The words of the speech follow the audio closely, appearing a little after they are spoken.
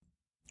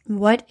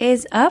What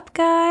is up,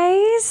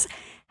 guys?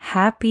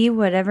 Happy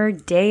whatever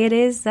day it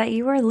is that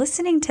you are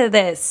listening to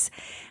this.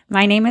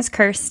 My name is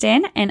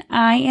Kirsten, and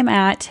I am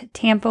at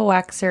Tampa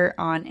Waxer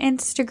on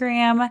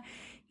Instagram.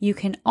 You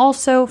can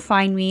also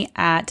find me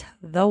at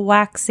The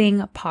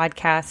Waxing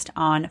Podcast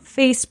on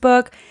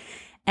Facebook,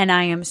 and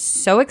I am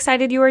so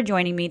excited you are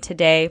joining me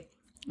today.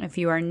 If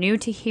you are new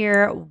to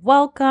here,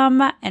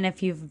 welcome, and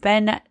if you've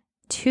been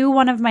to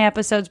one of my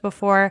episodes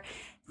before,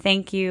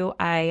 thank you.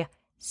 I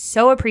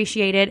so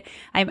appreciate it.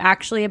 I'm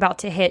actually about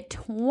to hit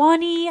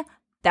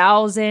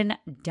 20,000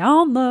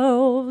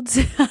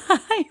 downloads.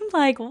 I'm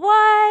like,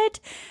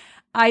 what?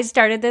 I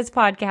started this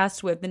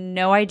podcast with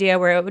no idea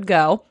where it would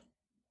go.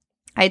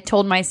 I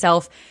told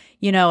myself,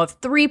 if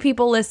 3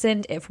 people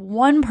listened, if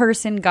 1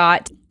 person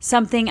got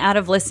something out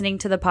of listening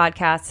to the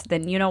podcast,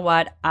 then you know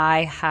what?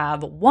 I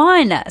have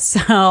won.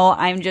 So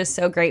I'm just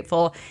so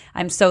grateful.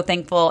 I'm so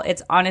thankful.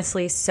 It's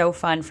honestly so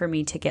fun for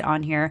me to get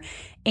on here.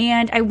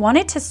 And I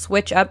wanted to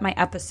switch up my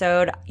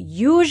episode.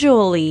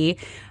 Usually,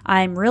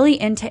 I'm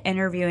really into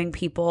interviewing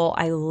people.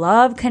 I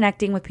love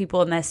connecting with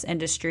people in this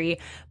industry,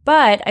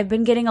 but I've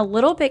been getting a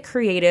little bit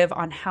creative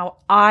on how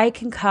I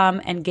can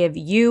come and give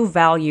you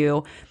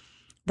value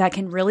that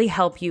can really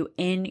help you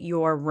in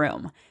your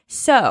room.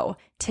 So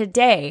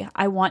today,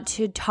 I want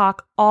to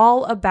talk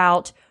all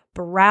about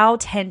brow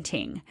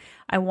tinting.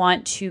 I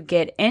want to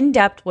get in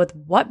depth with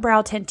what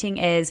brow tinting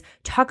is,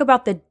 talk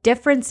about the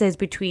differences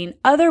between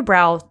other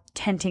brow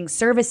tinting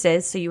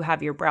services. So you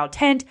have your brow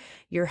tint,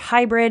 your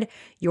hybrid,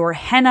 your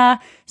henna.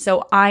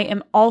 So I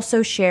am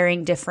also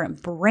sharing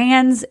different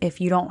brands if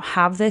you don't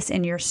have this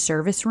in your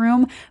service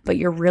room, but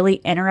you're really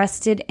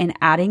interested in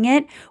adding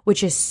it,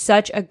 which is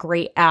such a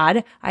great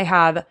ad. I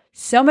have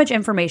so much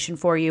information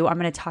for you. I'm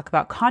going to talk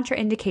about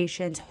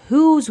contraindications,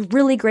 who's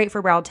really great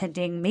for brow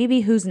tinting,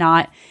 maybe who's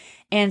not.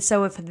 And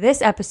so if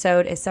this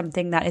episode is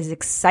something that is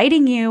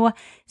exciting you,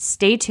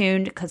 stay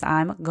tuned because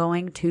I'm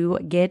going to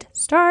get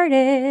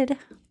started.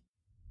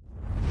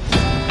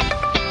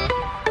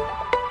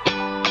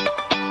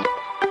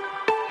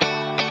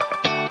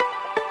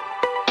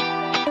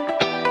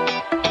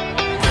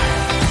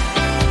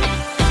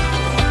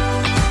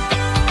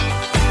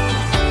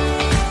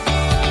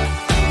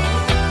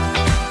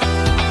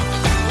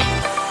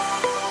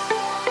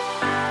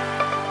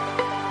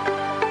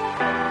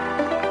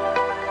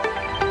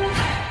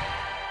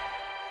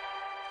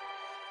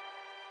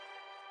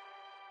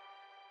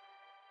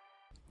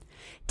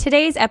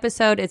 Today's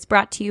episode is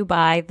brought to you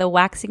by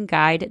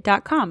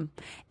thewaxingguide.com.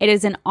 It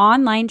is an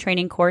online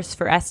training course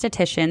for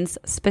estheticians,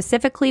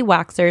 specifically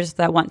waxers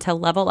that want to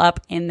level up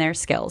in their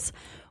skills.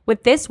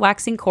 With this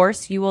waxing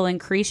course, you will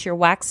increase your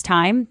wax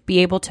time, be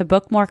able to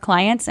book more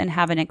clients, and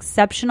have an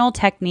exceptional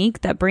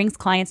technique that brings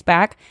clients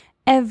back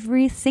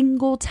every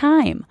single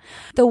time.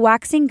 The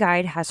Waxing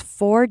Guide has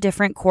 4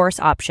 different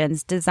course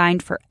options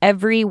designed for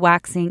every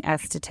waxing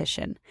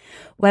esthetician.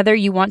 Whether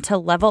you want to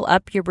level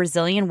up your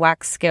Brazilian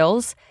wax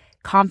skills,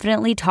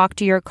 confidently talk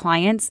to your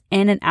clients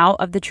in and out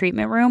of the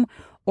treatment room,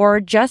 or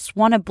just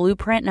want a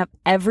blueprint of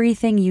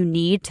everything you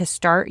need to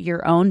start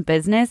your own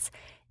business,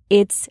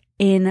 it's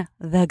in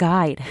the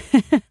guide.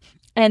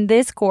 And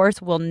this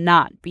course will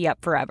not be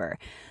up forever.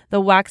 The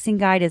Waxing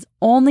Guide is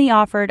only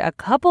offered a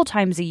couple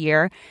times a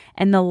year,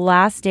 and the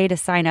last day to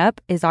sign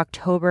up is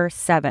October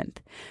 7th.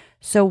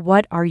 So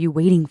what are you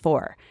waiting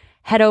for?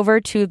 Head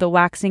over to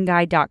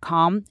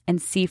thewaxingguide.com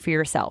and see for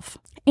yourself.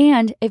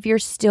 And if you're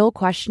still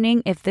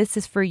questioning if this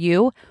is for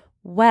you,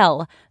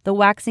 well, the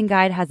Waxing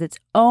Guide has its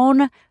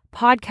own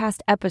podcast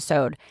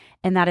episode,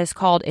 and that is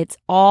called It's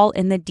All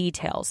in the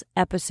Details,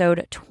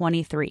 episode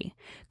 23.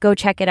 Go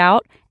check it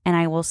out, and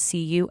I will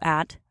see you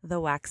at the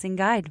Waxing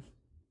Guide.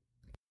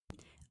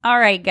 All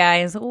right,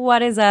 guys,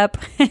 what is up?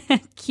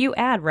 Cute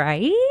ad,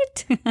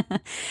 right?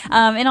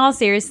 In all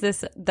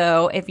seriousness,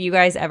 though, if you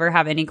guys ever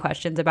have any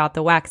questions about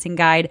the Waxing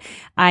Guide,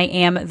 I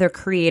am the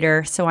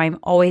creator, so I'm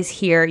always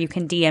here. You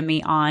can DM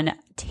me on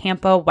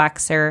Tampa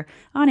Waxer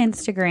on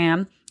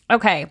Instagram.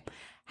 Okay,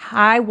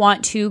 I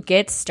want to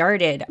get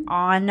started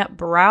on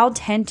brow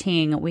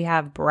tinting. We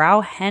have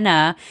brow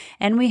henna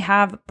and we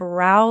have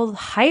brow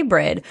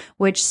hybrid,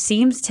 which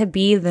seems to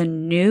be the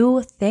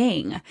new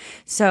thing.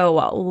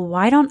 So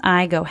why don't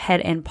I go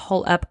ahead and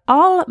pull up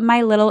all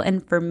my little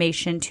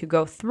information to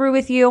go through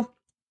with you,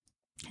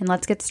 and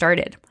let's get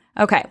started.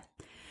 Okay,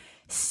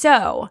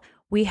 so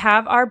we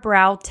have our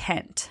brow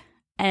tint,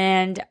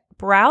 and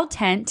brow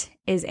tint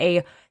is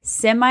a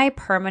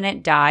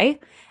semi-permanent dye,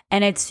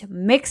 and it's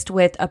mixed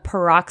with a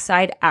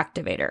peroxide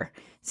activator.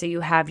 So you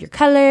have your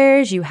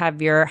colors, you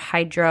have your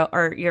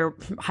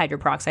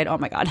hydroperoxide. Oh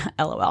my God,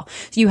 LOL.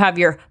 So you have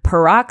your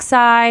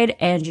peroxide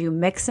and you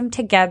mix them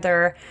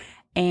together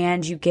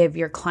and you give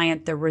your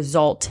client the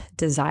result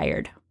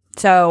desired.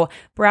 So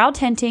brow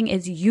tinting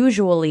is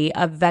usually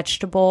a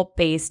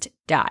vegetable-based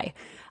dye.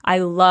 I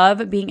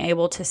love being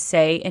able to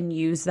say and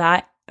use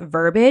that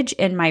verbiage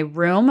in my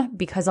room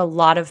because a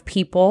lot of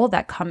people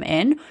that come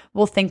in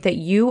will think that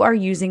you are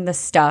using the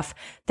stuff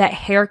that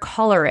hair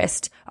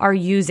colorists are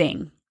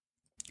using.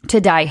 to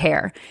dye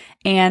hair.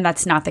 And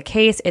that's not the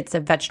case. It's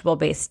a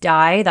vegetable-based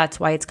dye. That's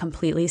why it's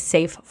completely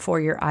safe for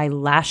your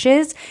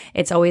eyelashes.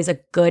 It's always a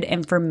good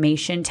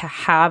information to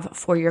have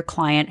for your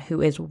client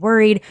who is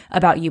worried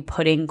about you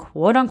putting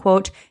quote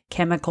unquote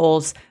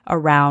chemicals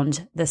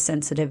around the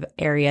sensitive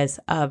areas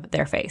of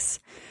their face.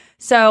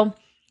 So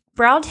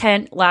brow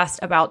tint lasts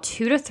about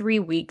 2 to 3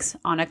 weeks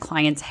on a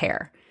client's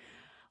hair.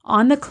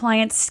 On the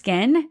client's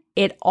skin,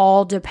 it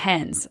all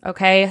depends.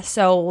 Okay.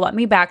 So let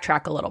me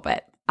backtrack a little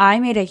bit. I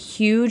made a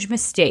huge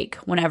mistake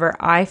whenever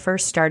I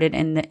first started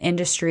in the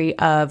industry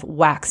of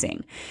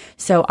waxing.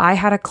 So I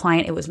had a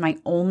client, it was my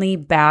only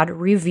bad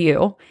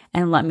review,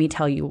 and let me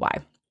tell you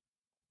why.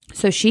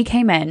 So she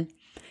came in,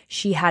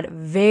 she had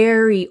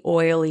very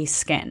oily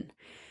skin.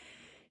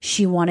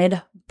 She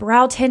wanted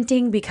brow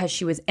tinting because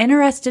she was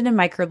interested in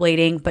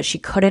microblading, but she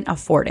couldn't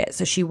afford it.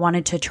 So she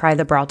wanted to try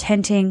the brow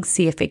tinting,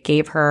 see if it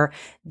gave her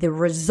the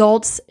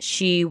results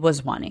she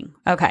was wanting.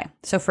 Okay,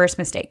 so first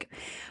mistake.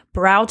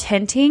 Brow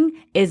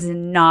tinting is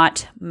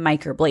not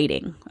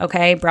microblading,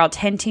 okay? Brow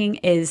tinting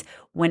is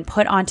when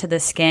put onto the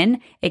skin,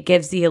 it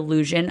gives the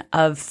illusion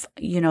of,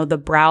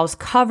 the brows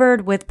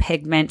covered with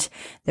pigment.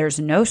 There's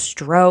no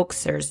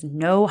strokes. There's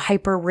no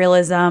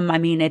hyperrealism. I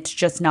mean, it's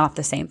just not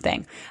the same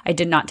thing. I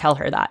did not tell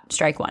her that.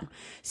 Strike one.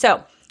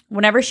 So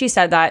whenever she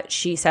said that,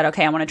 she said,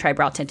 okay, I want to try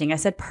brow tinting. I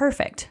said,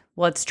 perfect.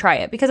 Let's try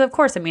it. Because of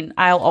course,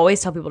 I'll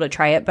always tell people to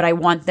try it, but I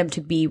want them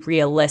to be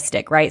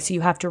realistic, right? So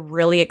you have to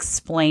really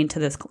explain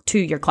to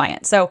your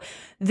client. So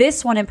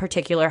this one in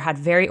particular had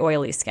very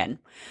oily skin.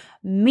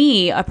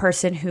 Me, a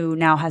person who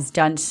now has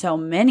done so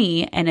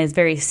many and is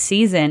very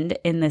seasoned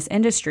in this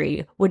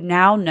industry, would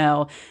now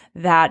know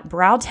that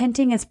brow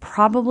tinting is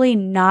probably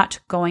not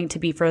going to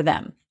be for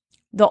them.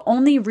 The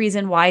only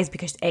reason why is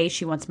because A,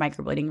 she wants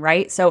microblading,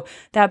 right? So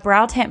that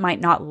brow tint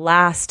might not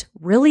last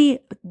really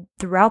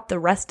throughout the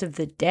rest of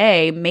the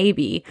day,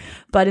 maybe,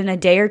 but in a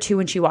day or two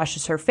when she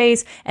washes her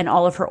face and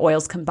all of her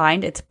oils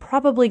combined, it's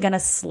probably going to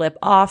slip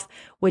off,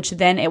 which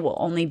then it will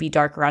only be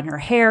darker on her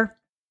hair.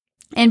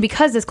 And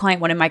because this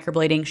client wanted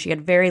microblading, she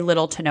had very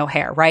little to no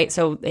hair, right?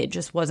 So it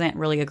just wasn't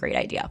really a great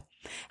idea.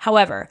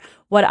 However,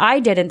 what I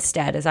did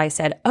instead is I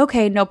said,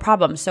 okay, no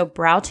problem. So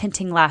brow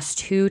tinting lasts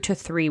 2 to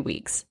 3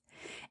 weeks.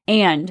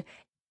 And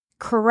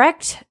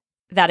correct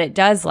that it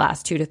does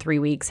last 2 to 3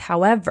 weeks.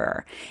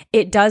 However,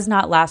 it does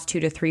not last 2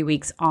 to 3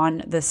 weeks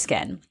on the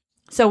skin.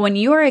 So when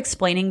you are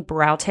explaining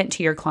brow tint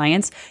to your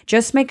clients,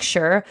 just make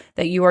sure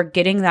that you are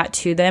getting that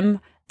to them.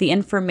 The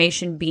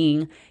information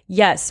being,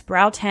 yes,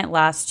 brow tint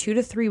lasts 2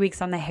 to 3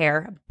 weeks on the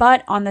hair,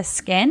 but on the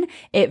skin,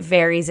 it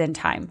varies in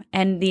time.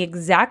 And the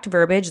exact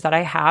verbiage that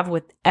I have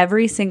with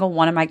every single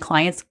one of my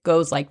clients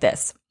goes like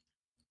this.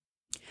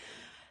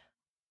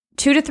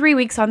 2 to 3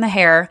 weeks on the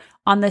hair.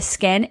 On the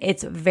skin,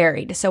 it's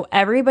varied. So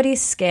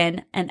everybody's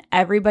skin and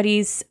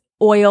everybody's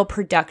oil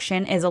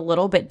production is a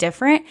little bit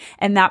different,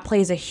 and that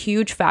plays a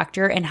huge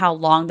factor in how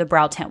long the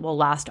brow tint will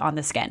last on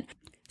the skin.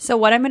 So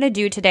what I'm going to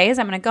do today is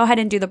I'm going to go ahead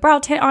and do the brow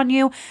tint on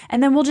you,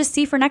 and then we'll just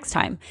see for next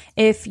time.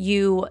 If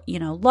you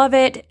love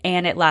it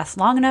and it lasts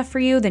long enough for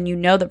you, then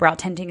that brow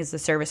tinting is the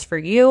service for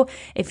you.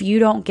 If you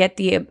don't get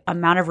the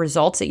amount of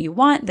results that you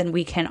want, then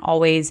we can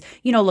always,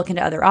 look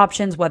into other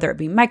options, whether it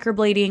be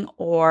microblading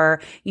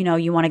or,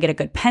 you want to get a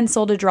good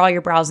pencil to draw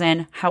your brows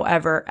in,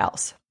 however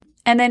else.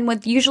 And then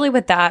usually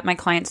with that, my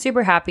client's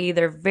super happy.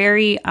 They're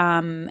very,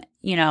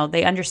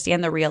 they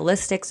understand the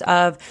realistics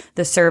of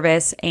the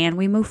service, and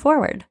we move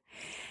forward.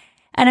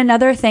 And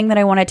another thing that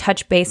I want to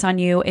touch base on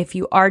you, if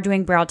you are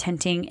doing brow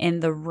tinting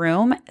in the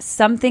room,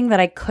 something that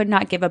I could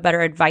not give a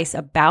better advice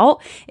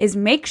about is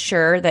make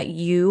sure that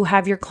you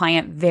have your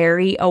client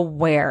very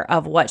aware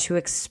of what to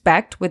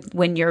expect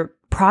when you're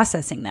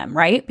processing them,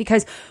 right?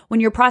 Because when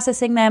you're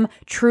processing them,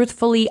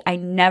 truthfully, I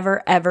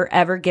never, ever,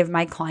 ever give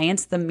my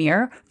clients the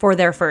mirror for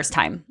their first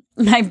time.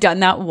 I've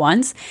done that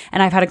once,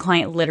 and I've had a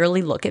client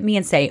literally look at me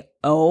and say,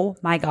 oh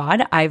my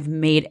God, I've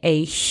made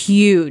a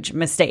huge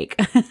mistake.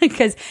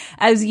 Because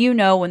as you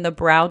know, when the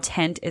brow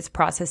tint is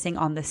processing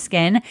on the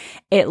skin,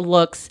 it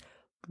looks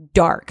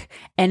dark,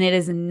 and it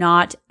is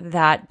not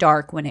that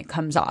dark when it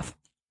comes off.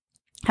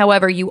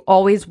 However, you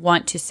always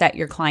want to set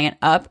your client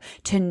up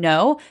to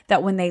know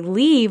that when they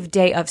leave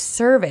day of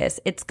service,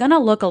 it's going to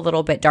look a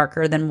little bit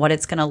darker than what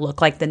it's going to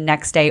look like the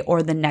next day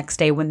or the next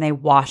day when they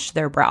wash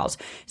their brows.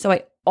 So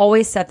I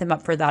always set them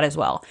up for that as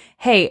well.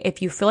 Hey,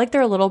 if you feel like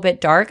they're a little bit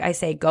dark, I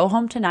say go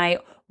home tonight,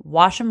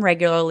 wash them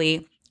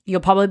regularly. You'll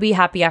probably be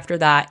happy after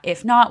that.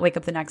 If not, wake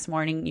up the next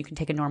morning, you can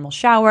take a normal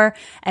shower,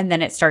 and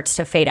then it starts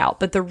to fade out.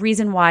 But the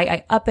reason why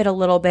I up it a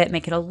little bit,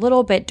 make it a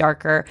little bit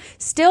darker,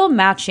 still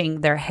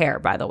matching their hair,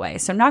 by the way.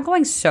 So not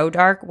going so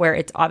dark where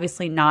it's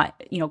obviously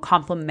not,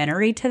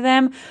 complementary to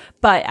them.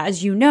 But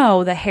as you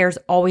know, the hair's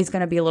always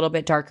going to be a little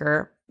bit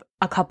darker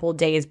a couple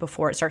days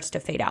before it starts to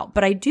fade out.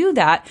 But I do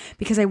that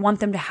because I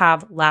want them to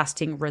have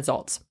lasting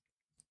results.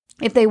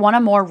 If they want a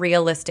more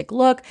realistic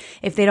look,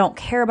 if they don't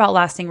care about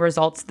lasting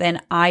results,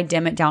 then I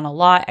dim it down a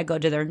lot. I go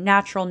to their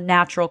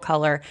natural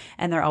color,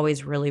 and they're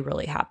always really,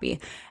 really happy.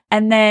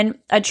 And then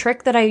a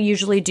trick that I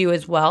usually do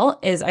as well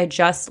is I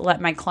just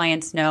let my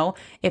clients know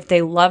if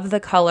they love the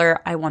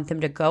color, I want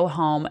them to go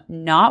home,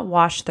 not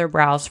wash their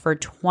brows for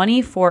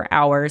 24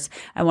 hours.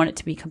 I want it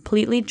to be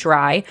completely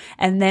dry.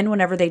 And then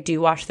whenever they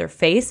do wash their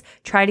face,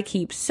 try to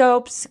keep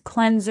soaps,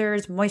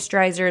 cleansers,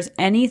 moisturizers,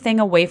 anything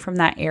away from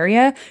that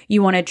area.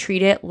 You want to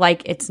treat it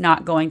like it's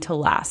not going to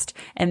last.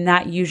 And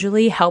that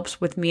usually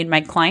helps with me and my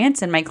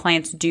clients. And my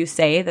clients do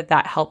say that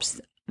that helps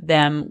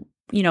them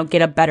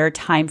get a better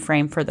time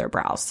frame for their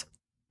brows.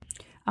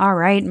 All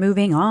right,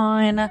 moving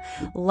on.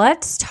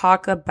 Let's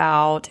talk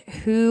about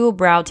who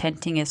brow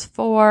tinting is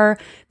for,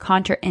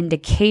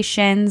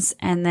 contraindications,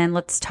 and then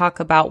let's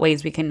talk about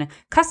ways we can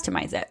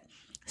customize it.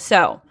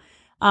 So,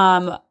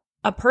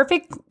 a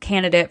perfect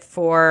candidate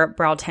for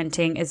brow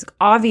tinting is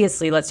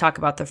obviously, let's talk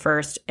about the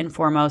first and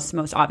foremost,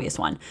 most obvious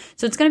one.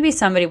 So it's going to be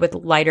somebody with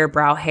lighter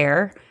brow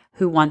hair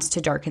who wants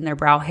to darken their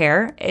brow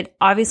hair. It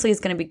obviously is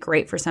going to be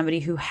great for somebody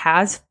who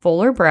has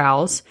fuller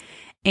brows,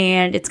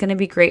 and it's going to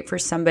be great for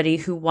somebody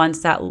who wants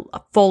that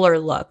fuller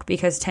look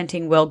because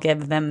tinting will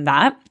give them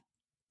that.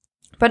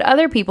 But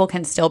other people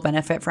can still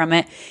benefit from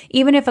it,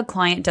 even if a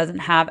client doesn't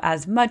have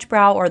as much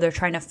brow or they're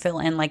trying to fill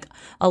in like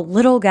a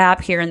little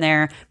gap here and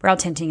there. Brow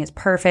tinting is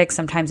perfect.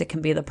 Sometimes it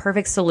can be the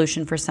perfect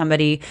solution for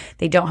somebody.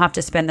 They don't have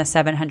to spend the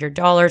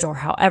 $700 or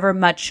however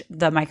much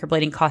the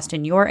microblading cost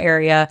in your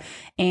area.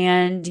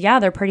 And yeah,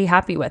 they're pretty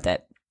happy with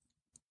it.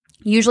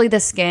 Usually the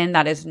skin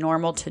that is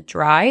normal to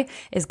dry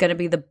is going to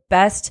be the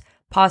best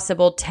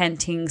possible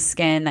tinting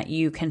skin that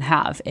you can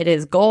have. It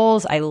is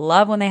goals. I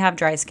love when they have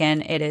dry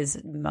skin. It is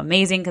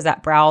amazing because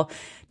that brow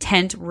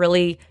tint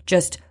really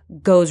just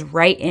goes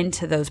right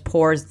into those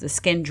pores. The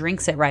skin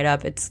drinks it right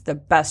up. It's the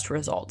best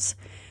results.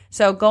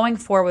 So going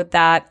forward with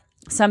that,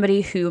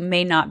 somebody who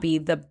may not be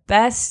the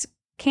best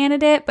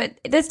candidate, but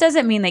this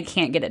doesn't mean they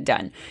can't get it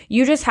done.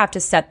 You just have to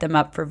set them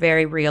up for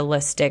very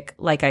realistic,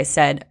 like I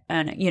said,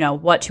 and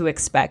what to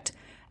expect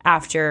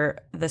after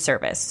the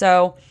service.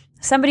 So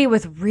somebody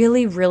with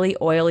really, really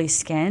oily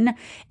skin,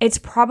 it's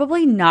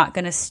probably not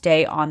going to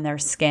stay on their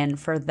skin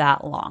for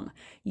that long.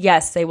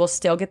 Yes, they will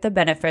still get the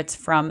benefits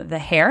from the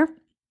hair.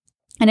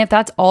 And if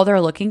that's all they're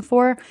looking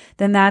for,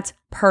 then that's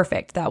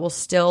perfect. That will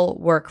still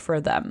work for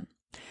them.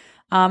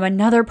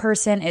 Another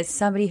person is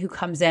somebody who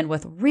comes in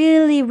with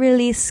really,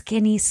 really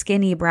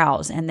skinny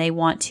brows, and they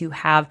want to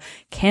have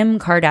Kim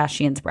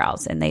Kardashian's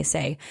brows. And they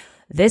say,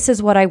 this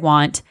is what I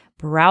want.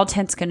 Brow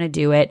tint's going to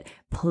do it.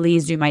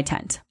 Please do my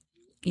tint.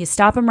 You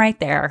stop them right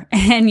there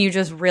and you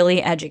just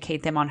really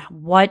educate them on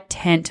what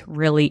tint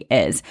really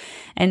is.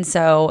 And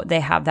so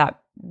they have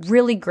that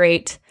really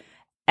great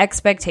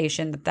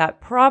expectation that that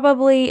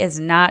probably is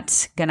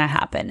not going to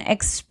happen,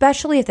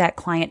 especially if that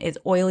client is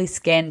oily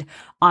skinned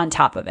on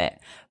top of it.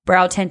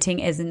 Brow tinting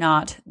is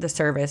not the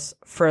service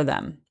for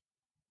them.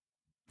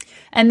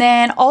 And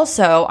then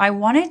also, I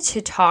wanted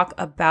to talk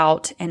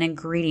about an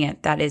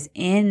ingredient that is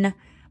in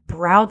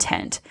brow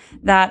tint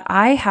that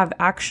I have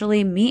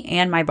actually, me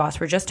and my boss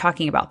were just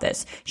talking about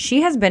this.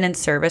 She has been in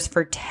service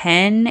for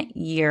 10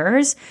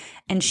 years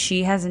and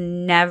she has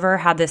never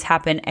had this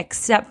happen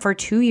except for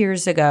 2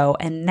 years ago.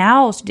 And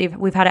now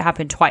we've had it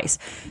happen twice.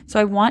 So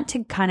I want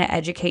to kind of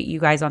educate you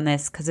guys on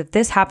this because if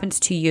this happens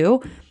to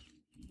you,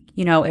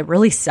 it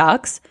really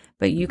sucks,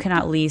 but you can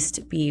at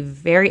least be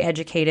very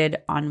educated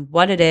on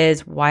what it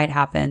is, why it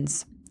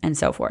happens, and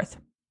so forth.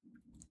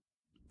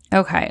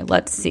 Okay,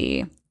 let's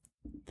see.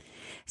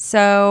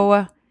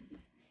 So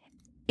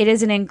it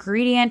is an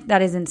ingredient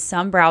that is in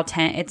some brow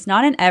tint. It's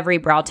not in every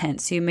brow tint.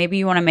 So maybe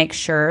you want to make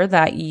sure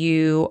that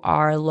you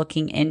are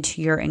looking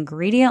into your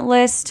ingredient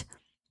list.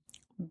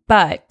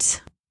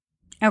 But,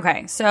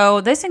 okay, so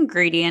this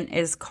ingredient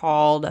is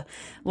called,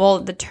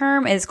 the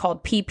term is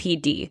called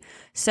PPD.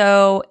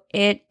 So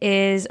it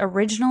is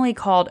originally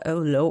called,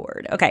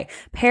 paraphenyl.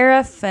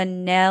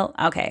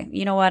 Okay,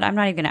 you know what? I'm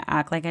not even going to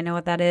act like I know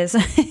what that is.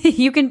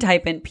 You can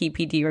type in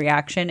PPD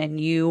reaction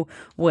and you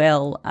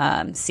will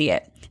see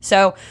it.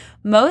 So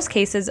most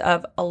cases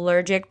of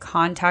allergic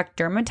contact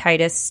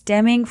dermatitis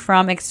stemming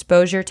from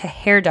exposure to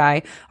hair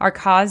dye are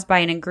caused by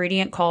an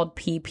ingredient called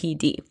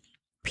PPD.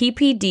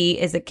 PPD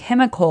is a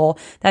chemical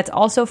that's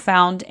also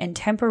found in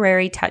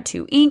temporary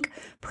tattoo ink,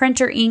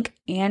 printer ink,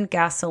 and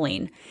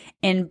gasoline.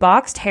 In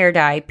boxed hair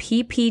dye,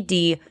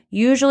 PPD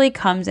usually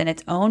comes in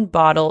its own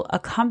bottle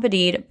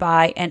accompanied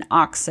by an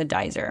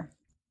oxidizer.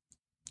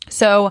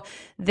 So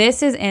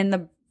this is in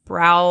the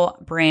brow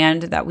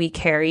brand that we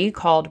carry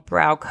called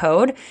Brow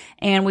Code.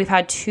 And we've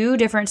had 2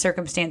 different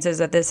circumstances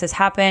that this has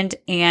happened.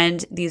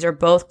 And these are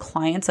both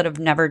clients that have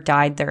never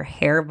dyed their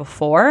hair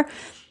before.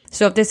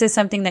 So if this is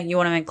something that you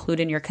want to include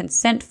in your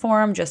consent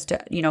form just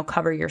to,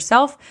 cover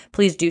yourself,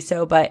 please do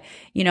so. But,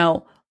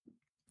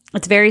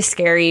 it's very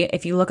scary.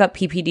 If you look up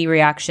PPD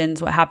reactions,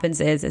 what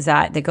happens is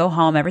that they go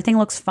home, everything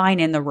looks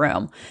fine in the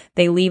room.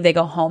 They leave, they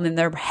go home, and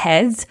their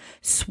heads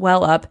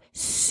swell up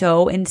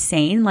so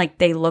insane, like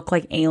they look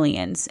like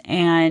aliens.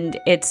 And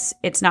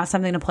it's not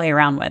something to play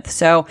around with.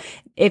 So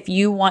if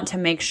you want to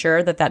make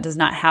sure that that does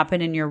not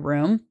happen in your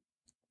room,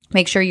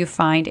 make sure you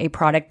find a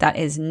product that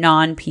is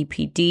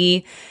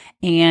non-PPD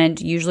And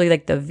usually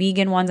like the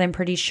vegan ones, I'm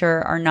pretty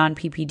sure are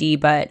non-PPD,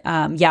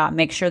 but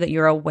make sure that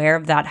you're aware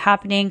of that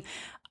happening.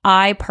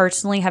 I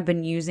personally have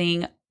been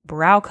using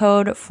Brow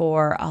Code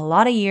for a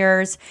lot of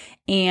years,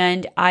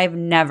 and I've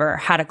never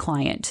had a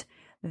client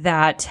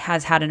that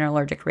has had an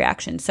allergic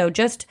reaction. So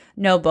just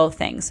know both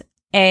things.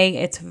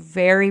 It's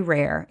very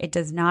rare. It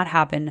does not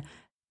happen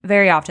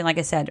very often. Like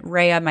I said,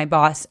 Rhea, my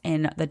boss,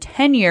 in the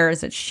 10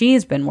 years that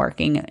she's been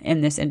working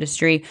in this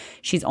industry,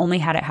 she's only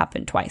had it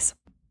happen twice.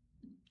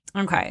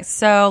 Okay,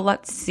 so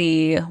let's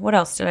see. What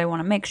else did I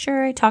want to make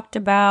sure I talked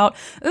about?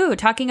 So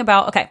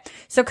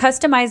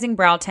customizing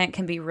brow tint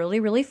can be really,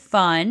 really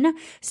fun.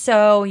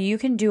 So you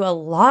can do a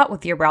lot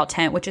with your brow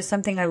tint, which is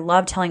something I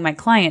love telling my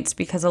clients,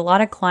 because a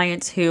lot of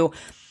clients who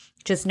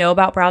just know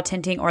about brow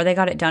tinting or they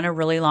got it done a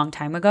really long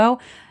time ago,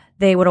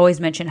 they would always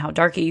mention how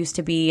dark it used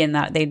to be and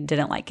that they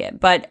didn't like it.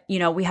 But,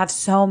 we have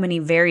so many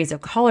varies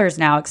of colors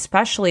now,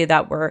 especially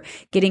that we're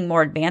getting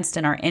more advanced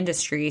in our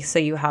industry. So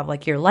you have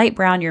like your light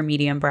brown, your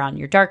medium brown,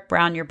 your dark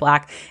brown, your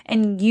black,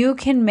 and you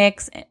can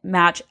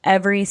match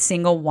every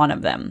single one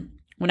of them.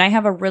 When I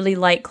have a really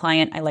light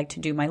client, I like to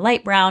do my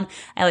light brown.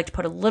 I like to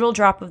put a little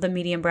drop of the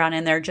medium brown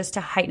in there just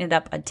to heighten it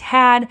up a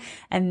tad,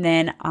 and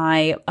then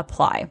I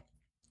apply.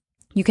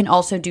 You can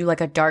also do like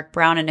a dark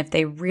brown, and if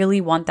they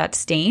really want that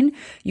stain,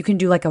 you can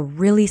do like a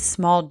really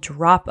small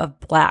drop of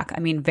black. I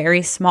mean,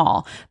 very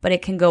small, but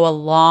it can go a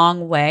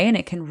long way and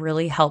it can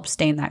really help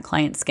stain that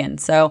client's skin.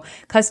 So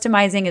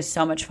customizing is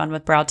so much fun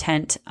with brow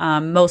tint.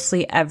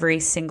 Mostly every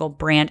single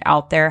brand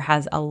out there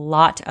has a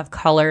lot of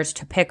colors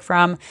to pick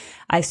from.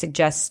 I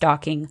suggest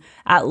stocking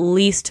at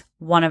least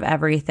one of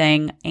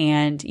everything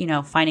and,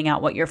 finding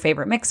out what your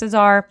favorite mixes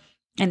are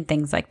and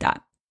things like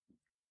that.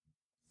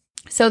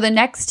 So the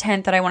next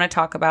tint that I want to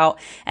talk about,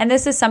 and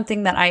this is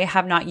something that I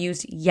have not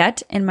used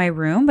yet in my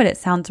room, but it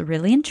sounds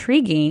really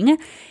intriguing,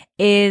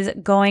 is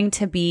going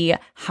to be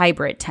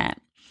hybrid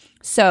tint.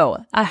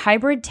 So a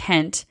hybrid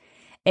tint,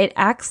 it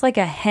acts like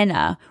a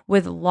henna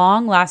with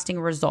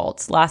long-lasting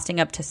results, lasting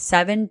up to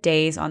 7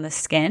 days on the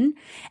skin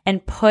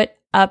and lasting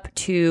up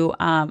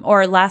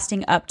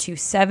to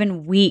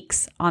 7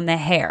 weeks on the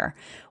hair,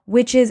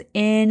 which is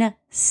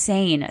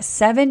insane.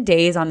 7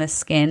 days on the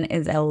skin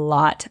is a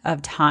lot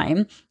of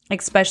time,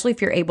 especially if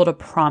you're able to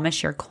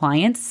promise your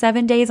clients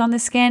 7 days on the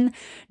skin,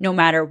 no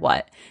matter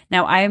what.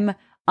 Now, I'm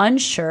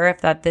unsure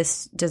if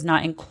this does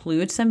not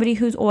include somebody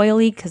who's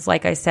oily, because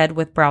like I said,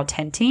 with brow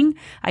tinting,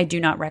 I do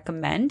not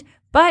recommend,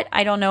 but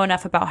I don't know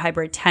enough about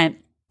hybrid tint,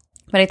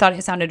 but I thought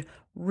it sounded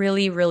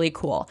really, really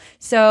cool.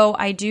 So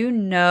I do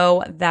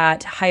know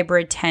that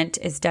hybrid tint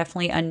is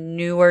definitely a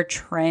newer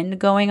trend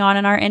going on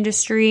in our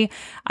industry.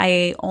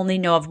 I only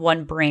know of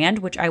one brand,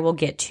 which I will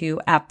get to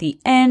at the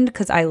end,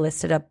 because I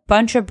listed a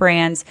bunch of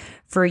brands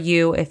for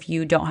you if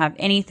you don't have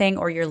anything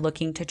or you're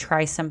looking to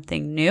try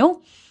something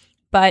new.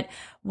 But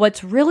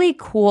what's really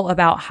cool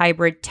about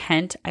hybrid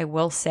tint, I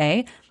will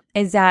say,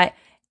 is that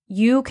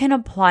you can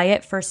apply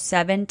it for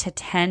 7 to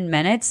 10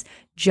 minutes,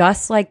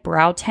 just like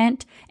brow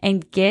tint,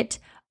 and get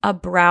a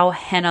brow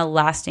henna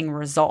lasting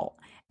result.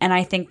 And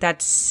I think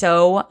that's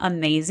so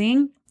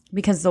amazing,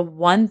 because the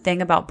one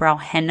thing about brow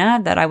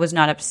henna that I was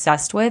not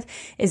obsessed with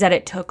is that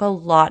it took a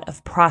lot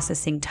of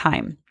processing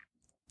time.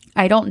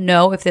 I don't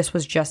know if this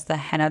was just the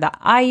henna that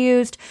I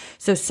used.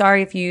 So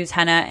sorry if you use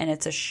henna and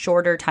it's a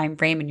shorter time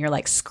frame and you're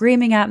like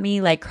screaming at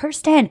me like,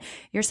 Kirsten,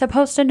 you're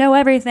supposed to know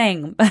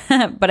everything,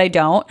 but I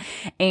don't.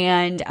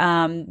 And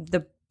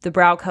the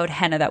Brow Code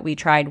henna that we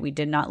tried, we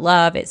did not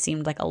love. It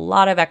seemed like a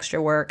lot of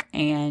extra work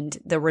and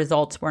the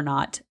results were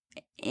not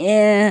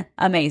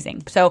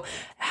amazing. So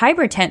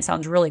hybrid tint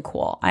sounds really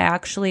cool. I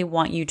actually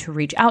want you to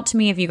reach out to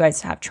me if you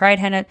guys have tried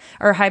henna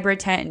or hybrid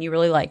tint and you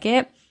really like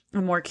it.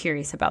 I'm more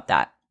curious about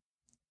that.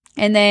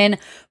 And then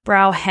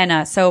brow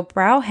henna. So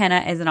brow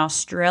henna is an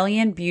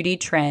Australian beauty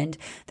trend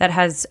that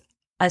has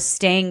a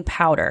staying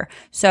powder.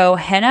 So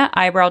henna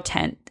eyebrow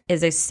tint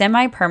is a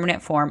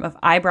semi-permanent form of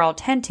eyebrow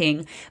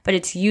tinting, but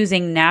it's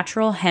using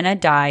natural henna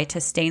dye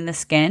to stain the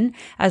skin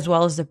as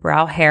well as the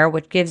brow hair,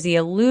 which gives the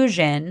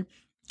illusion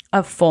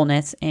of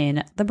fullness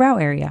in the brow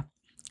area.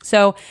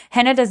 So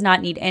henna does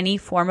not need any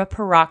form of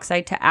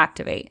peroxide to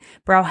activate.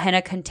 Brow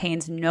henna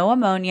contains no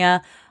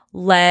ammonia,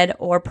 lead,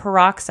 or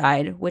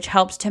peroxide, which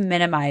helps to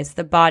minimize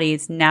the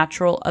body's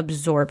natural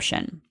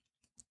absorption.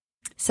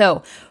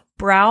 So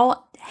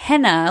brow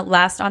henna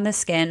lasts on the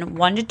skin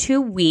 1 to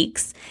 2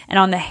 weeks and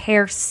on the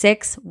hair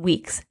 6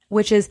 weeks,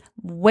 which is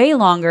way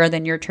longer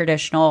than your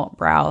traditional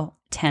brow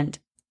tint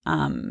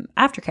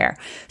aftercare.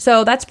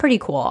 So that's pretty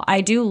cool.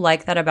 I do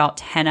like that about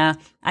henna.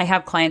 I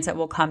have clients that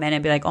will come in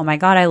and be like, oh my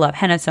God, I love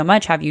henna so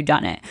much. Have you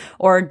done it?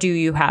 Or do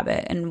you have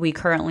it? And we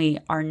currently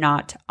are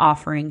not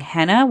offering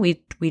henna.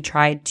 We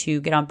tried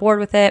to get on board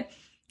with it.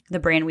 The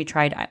brand we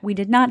tried, we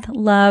did not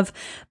love,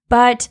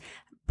 but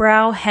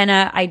brow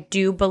henna, I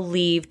do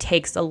believe,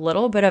 takes a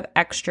little bit of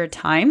extra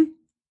time.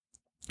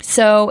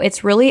 So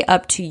it's really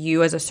up to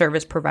you as a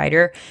service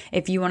provider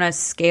if you want to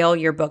scale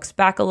your books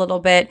back a little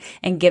bit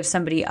and give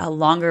somebody a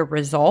longer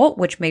result,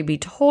 which may be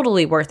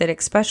totally worth it,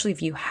 especially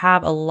if you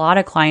have a lot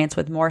of clients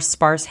with more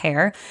sparse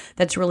hair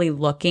that's really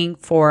looking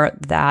for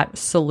that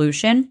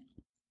solution.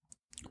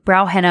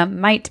 Brow henna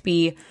might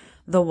be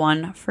the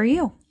one for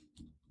you.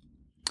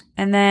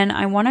 And then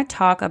I want to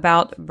talk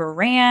about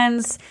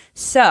brands.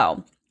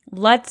 So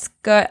let's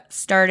get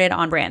started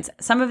on brands.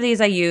 Some of these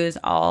I use.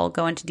 I'll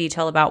go into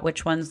detail about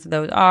which ones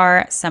those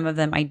are. Some of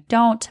them I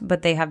don't,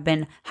 but they have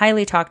been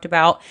highly talked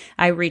about.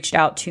 I reached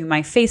out to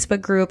my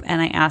Facebook group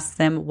and I asked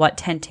them what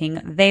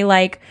tinting they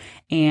like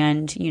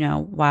and,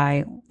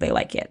 why they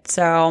like it.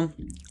 So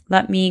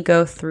let me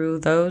go through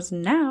those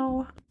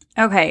now.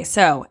 Okay,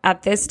 so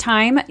at this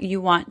time, you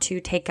want to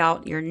take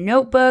out your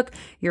notebook,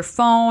 your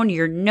phone,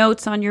 your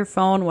notes on your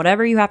phone,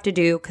 whatever you have to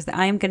do, because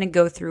I am going to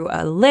go through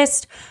a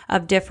list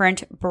of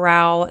different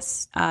brow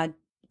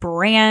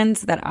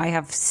brands that I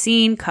have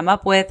seen, come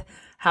up with,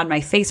 had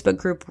my Facebook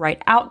group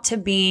write out to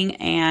being,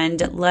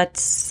 and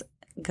let's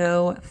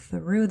go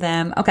through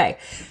them. Okay,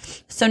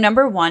 so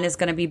number one is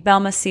going to be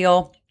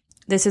Belmasil.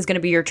 This is going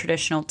to be your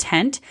traditional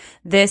tint.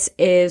 This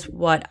is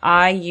what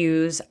I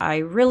use. I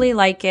really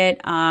like it.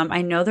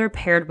 I know they're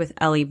paired with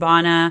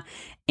Elibana,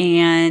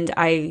 and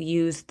I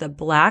use the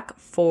black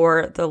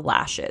for the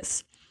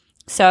lashes.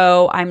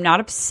 So I'm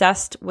not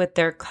obsessed with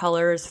their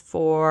colors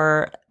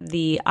for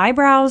the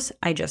eyebrows.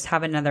 I just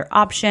have another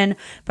option,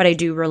 but I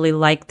do really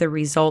like the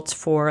results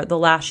for the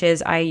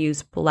lashes. I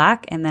use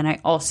black, and then I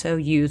also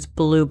use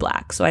blue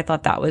black. So I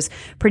thought that was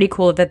pretty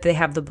cool that they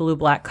have the blue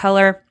black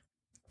color.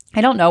 I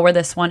don't know where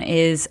this one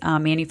is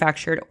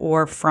manufactured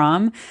or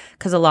from,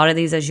 because a lot of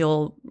these, as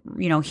you'll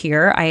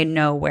hear, I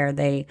know where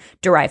they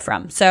derive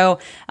from. So,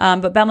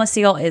 but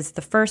Belmasil is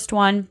the first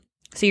one.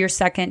 So your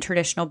second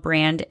traditional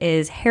brand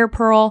is Hair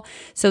Pearl.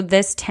 So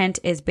this tint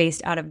is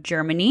based out of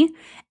Germany,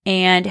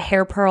 and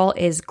Hair Pearl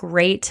is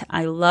great.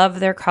 I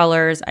love their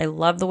colors. I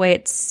love the way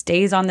it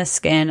stays on the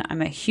skin.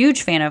 I'm a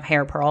huge fan of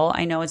Hair Pearl.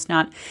 I know it's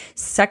not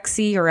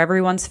sexy or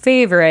everyone's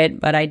favorite,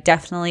 but I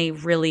definitely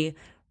really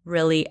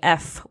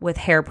F with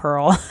Hair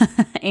Pearl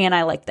and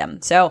I like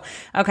them. So,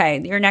 okay,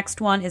 your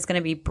next one is going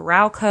to be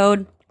Brow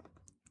Code.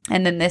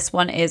 And then this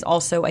one is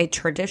also a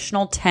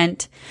traditional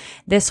tint.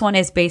 This one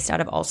is based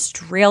out of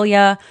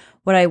Australia.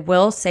 What I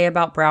will say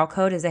about Brow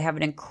Code is they have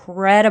an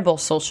incredible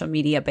social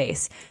media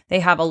base. They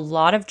have a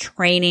lot of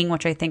training,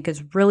 which I think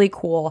is really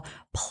cool.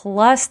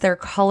 Plus, their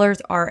colors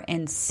are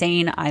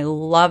insane. I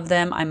love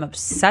them. I'm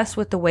obsessed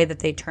with the way that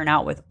they turn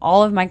out with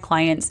all of my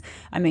clients.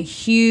 I'm a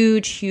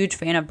huge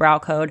fan of Brow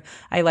Code.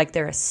 I like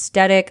their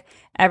aesthetic,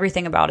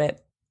 everything about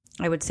it.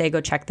 I would say go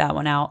check that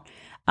one out.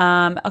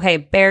 Okay,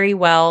 Berry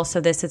Well. So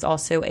this is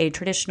also a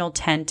traditional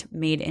tint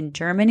made in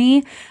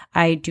Germany.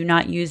 I do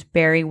not use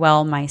Berry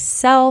Well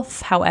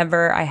myself.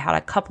 However, I had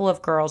a couple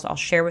of girls. I'll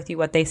share with you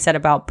what they said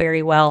about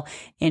Berry Well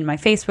in my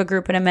Facebook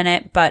group in a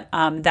minute, but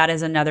that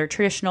is another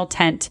traditional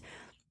tint.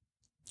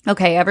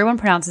 Okay, everyone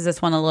pronounces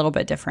this one a little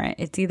bit different.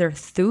 It's either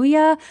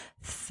Thaya.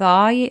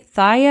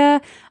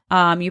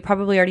 You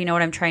probably already know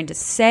what I'm trying to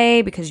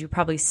say because you've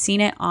probably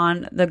seen it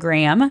on the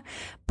gram.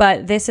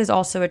 But this is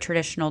also a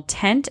traditional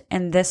tint,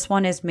 and this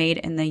one is made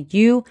in the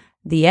U,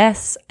 the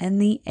S,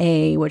 and the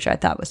A, which I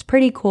thought was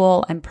pretty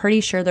cool. I'm pretty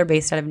sure they're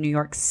based out of New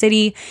York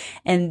City,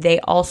 and they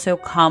also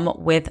come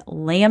with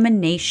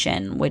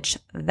lamination, which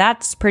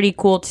that's pretty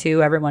cool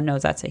too. Everyone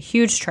knows that's a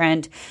huge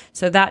trend.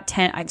 So that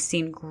tint I've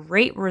seen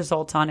great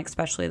results on,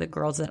 especially the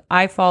girls that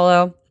I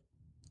follow.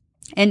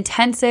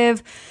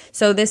 Intensive.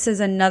 So this is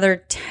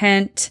another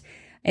tint.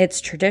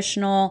 It's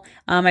traditional.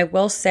 I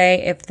will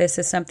say if this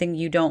is something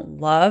you don't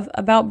love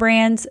about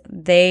brands,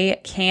 they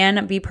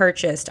can be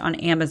purchased on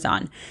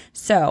Amazon.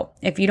 So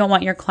if you don't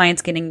want your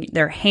clients getting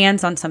their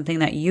hands on something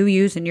that you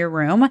use in your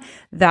room,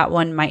 that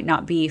one might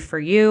not be for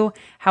you.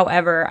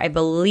 However, I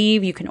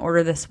believe you can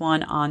order this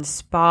one on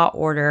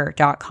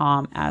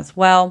spaorder.com as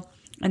well.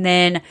 And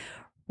then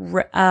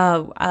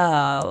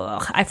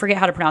I forget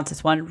how to pronounce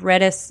this one.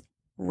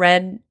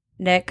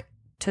 Redneck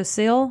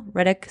Tosil,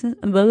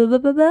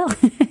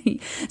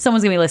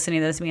 someone's gonna be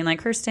listening to this being like,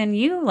 Kirsten,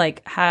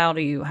 how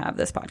do you have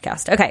this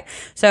podcast? Okay,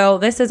 so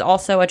this is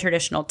also a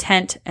traditional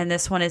tint, and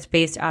this one is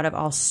based out of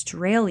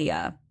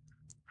Australia.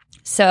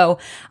 So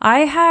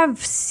I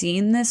have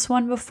seen this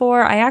one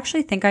before. I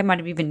actually think I might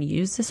have even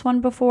used this one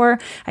before.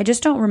 I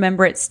just don't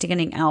remember it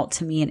standing out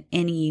to me in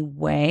any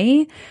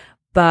way.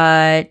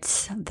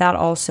 But that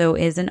also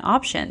is an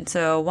option.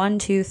 So 1,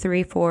 2,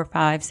 3, 4,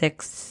 5,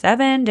 6,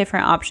 7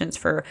 different options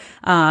for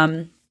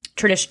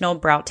traditional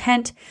brow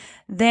tint.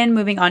 Then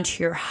moving on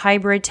to your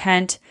hybrid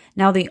tint.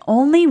 Now, the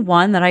only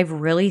one that I've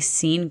really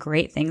seen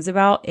great things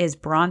about is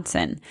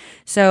Bronson.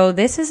 So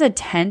this is a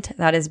tint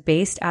that is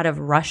based out of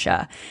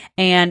Russia.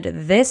 And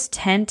this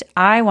tint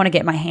I want to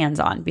get my hands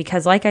on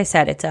because, like I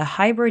said, it's a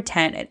hybrid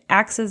tint. It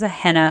acts as a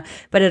henna,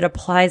 but it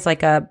applies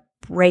like a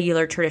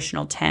regular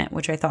traditional tint,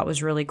 which I thought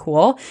was really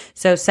cool.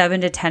 So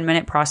 7 to 10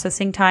 minute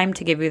processing time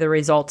to give you the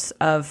results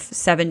of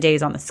 7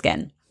 days on the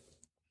skin.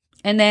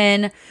 And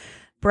then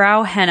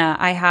brow henna.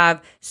 I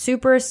have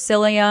Super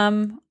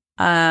Psyllium.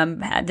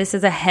 This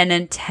is a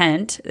henna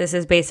tint. This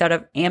is based out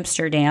of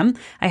Amsterdam.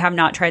 I have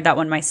not tried that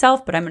one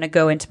myself, but I'm going to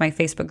go into my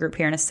Facebook group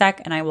here in a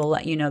sec and I will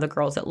let you know the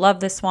girls that love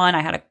this one.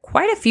 I had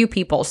quite a few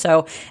people.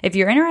 So if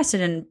you're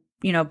interested in,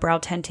 brow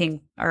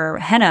tinting or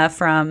henna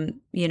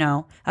from,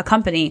 a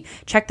company,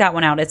 check that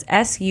one out. It's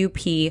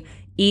SUPERCILIUM.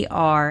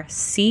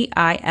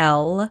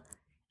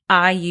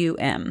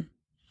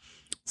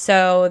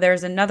 So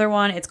there's another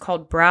one. It's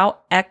called Brow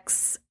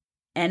X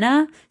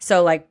Henna.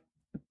 So like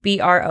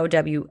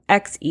BROWXENNA.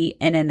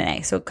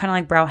 So kind of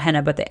like brow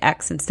henna, but the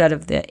X instead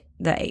of the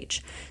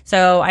H.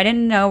 So I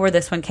didn't know where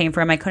this one came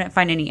from. I couldn't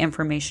find any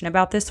information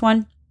about this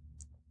one.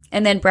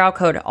 And then Brow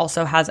Code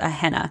also has a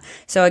henna.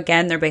 So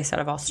again, they're based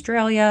out of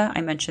Australia. I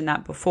mentioned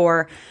that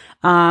before.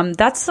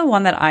 That's the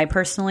one that I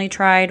personally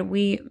tried.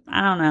 I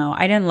don't know.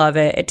 I didn't love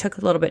it. It took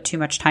a little bit too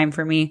much time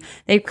for me.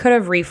 They could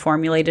have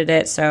reformulated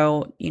it.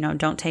 So,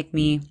 don't take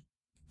me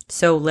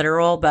so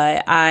literal,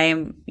 but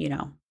I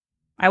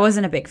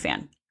wasn't a big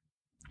fan.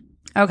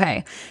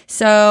 Okay.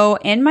 So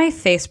in my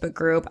Facebook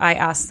group, I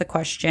asked the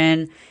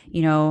question,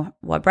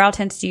 what brow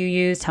tints do you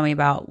use? Tell me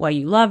about why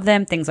you love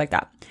them, things like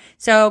that.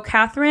 So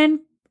Catherine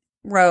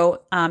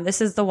wrote, this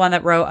is the one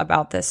that wrote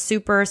about the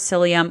Super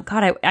Psyllium.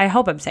 God, I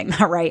hope I'm saying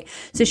that right.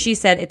 So she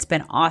said, it's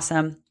been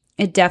awesome.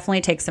 It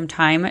definitely takes some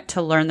time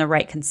to learn the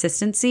right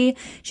consistency.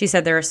 She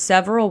said there are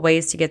several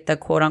ways to get the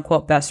quote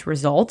unquote best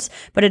results,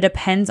 but it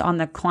depends on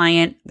the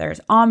client. There's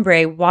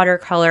ombre,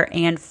 watercolor,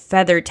 and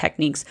feather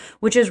techniques,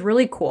 which is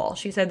really cool.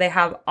 She said they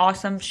have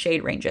awesome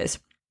shade ranges.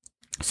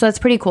 So that's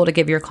pretty cool to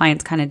give your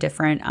clients kind of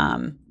different,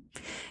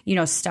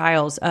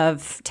 styles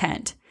of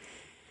tint.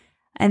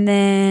 And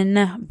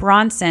then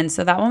Bronson.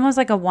 So that one was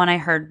like a one I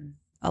heard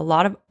a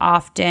lot of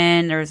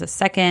often. There was a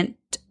second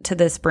to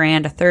this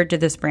brand, a third to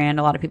this brand.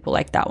 A lot of people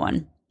like that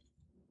one.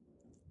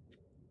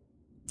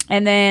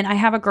 And then I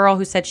have a girl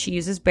who said she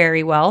uses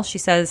Berry Well. She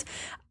says,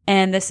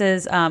 and this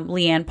is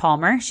Leanne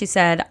Palmer. She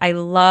said, I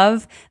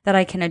love that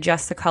I can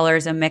adjust the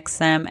colors and mix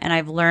them. And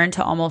I've learned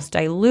to almost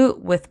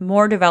dilute with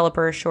more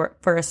developer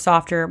for a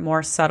softer,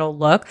 more subtle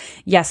look.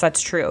 Yes,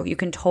 that's true. You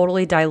can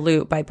totally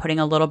dilute by putting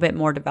a little bit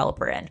more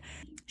developer in.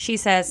 She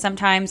says,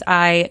 sometimes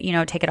I,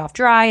 take it off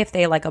dry if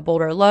they like a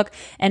bolder look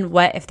and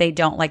wet if they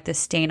don't like the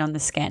stain on the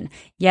skin.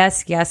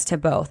 Yes to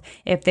both.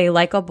 If they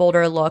like a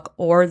bolder look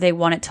or they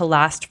want it to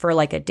last for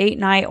like a date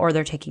night or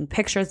they're taking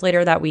pictures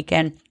later that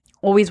weekend,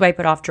 always wipe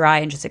it off dry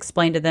and just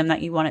explain to them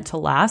that you want it to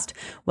last,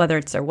 whether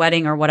it's their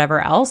wedding or whatever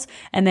else.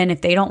 And then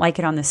if they don't like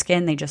it on the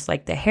skin, they just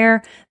like the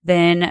hair,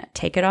 then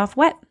take it off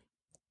wet.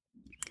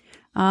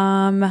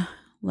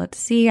 Let's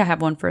see. I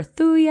have one for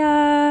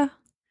Thuya.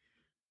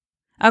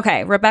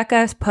 Okay,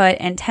 Rebecca's put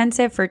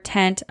intensive for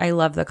tint. I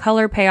love the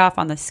color payoff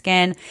on the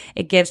skin.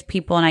 It gives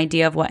people an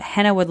idea of what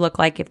henna would look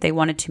like if they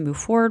wanted to move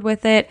forward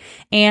with it.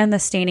 And the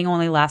staining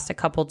only lasts a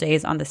couple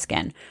days on the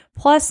skin.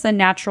 Plus, the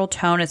natural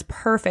tone is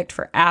perfect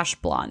for ash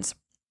blondes.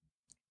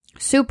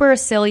 Super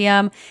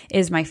Psyllium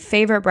is my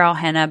favorite brow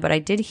henna, but I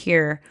did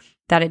hear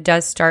that it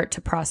does start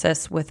to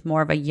process with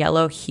more of a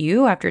yellow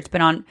hue after it's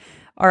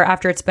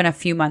been a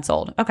few months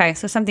old. Okay,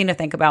 so something to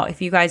think about.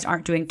 If you guys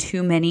aren't doing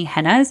too many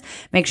hennas,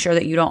 make sure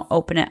that you don't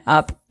open it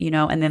up,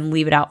 and then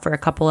leave it out for a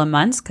couple of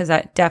months, because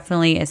that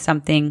definitely is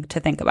something to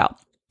think about.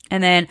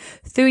 And then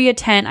Thuya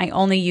Tint, I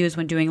only use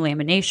when doing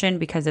lamination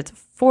because it's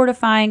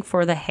fortifying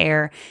for the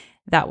hair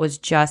that was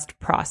just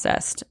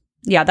processed.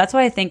 Yeah, that's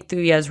why I think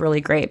Thuya is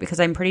really great, because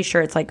I'm pretty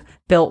sure it's like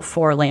built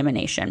for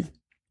lamination.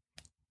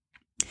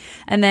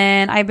 And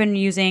then I've been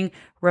using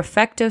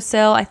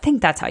Refectosil. I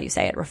think that's how you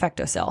say it,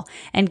 Refectosil,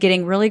 and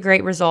getting really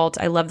great results.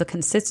 I love the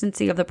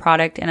consistency of the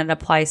product and it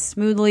applies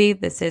smoothly.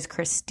 This is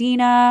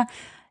Christina.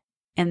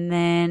 And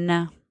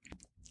then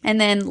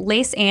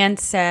Lace Ann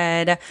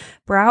said,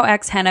 Brow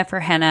X Henna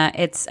for henna.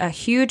 It's a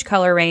huge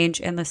color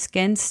range and the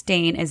skin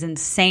stain is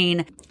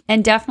insane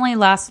and definitely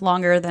lasts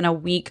longer than a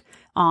week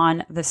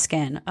on the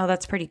skin. Oh,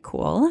 that's pretty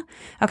cool.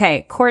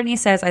 Okay, Courtney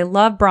says, I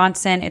love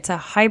Bronson. It's a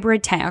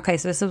hybrid tint. Okay,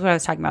 so this is what I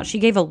was talking about. She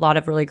gave a lot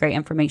of really great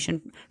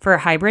information for a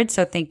hybrid,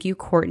 so thank you,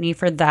 Courtney,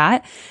 for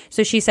that.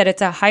 So she said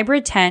it's a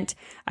hybrid tint,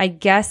 I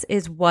guess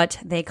is what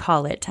they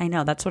call it. I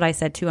know, that's what I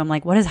said too. I'm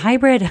like, what is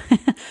hybrid?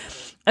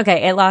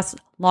 Okay, it lasts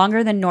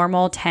longer than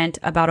normal tint,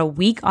 about a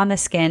week on the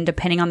skin,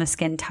 depending on the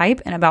skin type,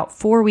 and about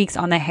 4 weeks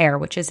on the hair,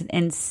 which is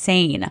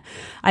insane.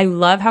 I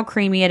love how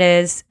creamy it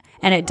is.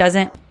 And it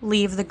doesn't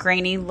leave the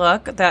grainy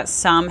look that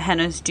some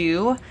hennas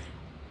do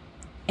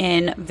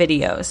in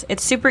videos.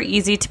 It's super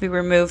easy to be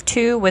removed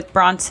too with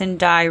Bronson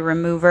Dye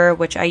Remover,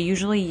 which I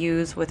usually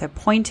use with a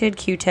pointed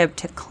Q-tip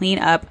to clean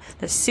up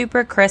the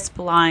super crisp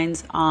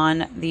lines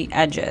on the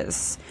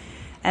edges.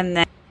 And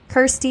then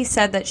Kirsty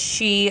said that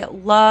she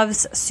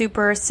loves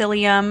Super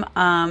Psyllium.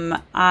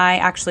 I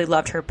actually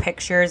loved her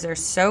pictures. They're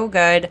so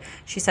good.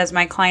 She says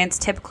my clients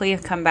typically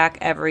come back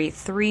every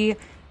 3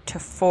 to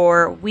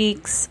 4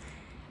 weeks.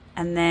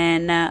 And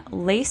then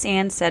Lace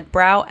Ann said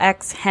Brow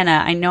X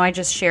Henna. I know I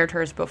just shared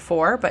hers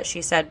before, but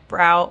she said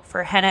brow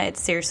for henna, it's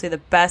seriously the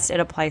best. It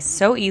applies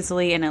so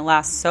easily and it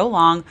lasts so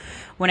long.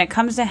 When it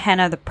comes to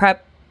henna, the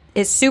prep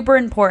is super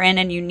important,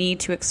 and you need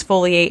to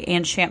exfoliate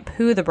and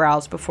shampoo the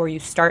brows before you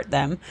start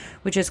them,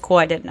 which is cool.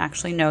 I didn't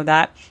actually know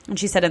that. And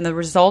she said, and the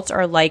results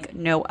are like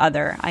no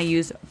other. I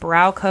use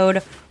Brow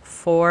Code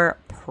for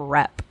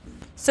prep.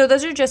 So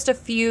those are just a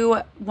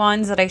few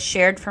ones that I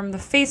shared from the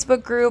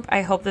Facebook group.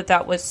 I hope that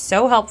that was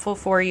so helpful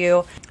for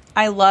you.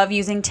 I love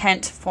using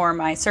Tint for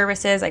my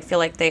services. I feel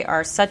like they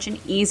are such an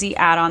easy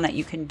add-on that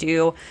you can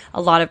do.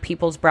 A lot of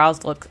people's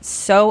brows look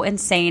so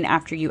insane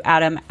after you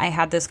add them. I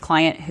had this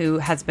client who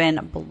has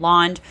been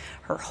blonde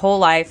her whole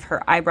life.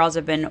 Her eyebrows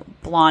have been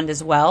blonde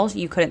as well.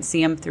 You couldn't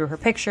see them through her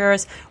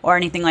pictures or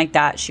anything like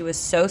that. She was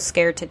so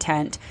scared to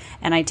tint,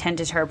 and I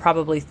tinted her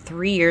probably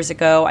 3 years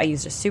ago. I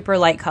used a super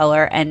light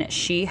color, and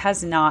she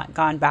has not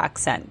gone back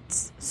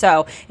since.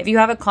 So if you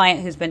have a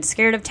client who's been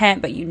scared of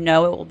tint, but you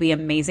know it will be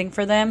amazing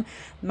for them,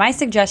 my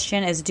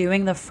suggestion is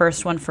doing the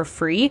first one for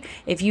free.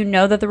 If you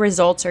know that the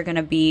results are going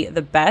to be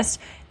the best,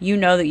 you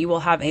know that you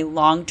will have a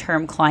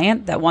long-term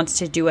client that wants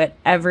to do it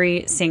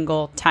every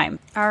single time.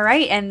 All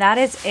right, and that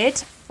is it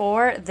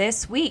for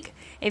this week.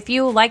 If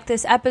you like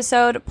this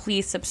episode,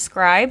 please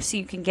subscribe so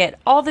you can get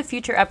all the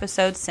future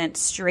episodes sent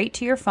straight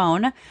to your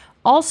phone.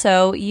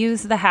 Also,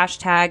 use the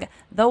hashtag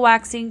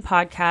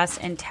 #TheWaxingPodcast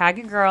and tag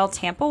a girl,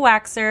 Tampa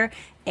Waxer,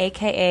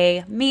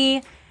 aka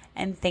me,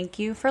 and thank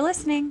you for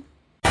listening.